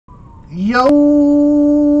Yo,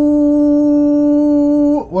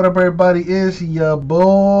 what up, everybody? It's your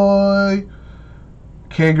boy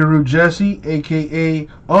Kangaroo Jesse, aka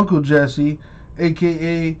Uncle Jesse,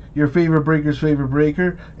 aka your favorite breaker's favorite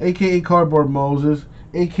breaker, aka Cardboard Moses,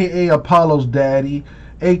 aka Apollo's daddy,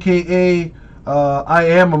 aka I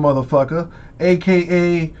am a motherfucker,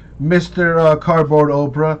 aka Mr. Cardboard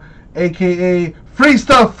Oprah, aka Free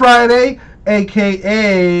Stuff Friday,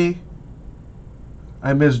 aka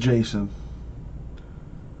I miss Jason.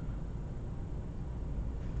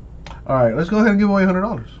 Alright, let's go ahead and give away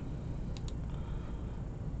 $100.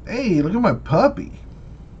 Hey, look at my puppy.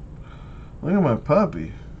 Look at my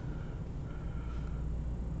puppy.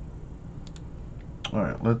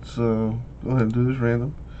 Alright, let's go ahead and do this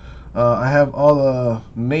random. I have all the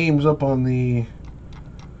names up on the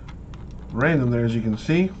random there, as you can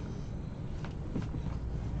see.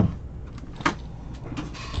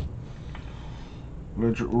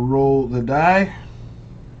 Let's roll the die.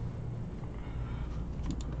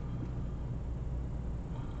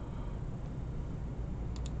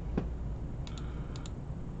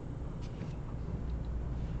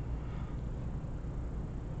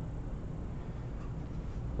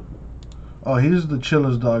 Oh, he's the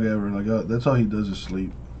chillest dog ever. Like, that's all he does is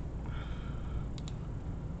sleep.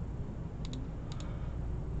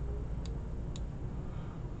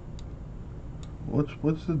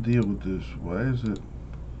 What's the deal with this? Why is it?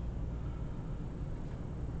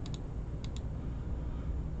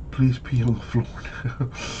 Please pee on the floor.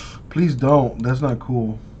 Please don't. That's not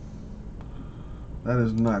cool. That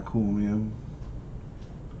is not cool, man.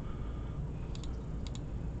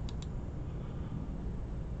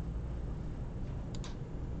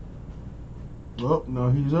 Oh, no,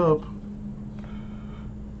 he's up.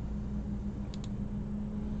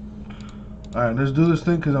 Alright, let's do this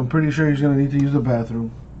thing because I'm pretty sure he's going to need to use the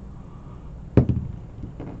bathroom.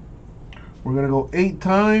 We're going to go 8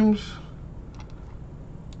 times.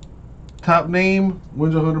 Top name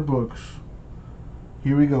wins $100.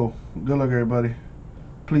 Here we go. Good luck, everybody.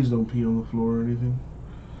 Please don't pee on the floor or anything.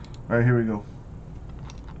 Alright, here we go.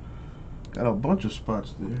 Got a bunch of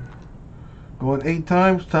spots there. Going 8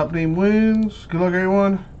 times. Top name wins. Good luck,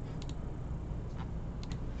 everyone.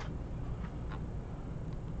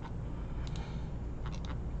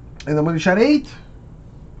 And the money shot 8.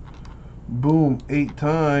 Boom. 8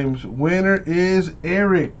 times. Winner is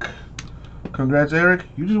Eric. Congrats, Eric.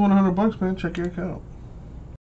 You just won $100, man. Check your account.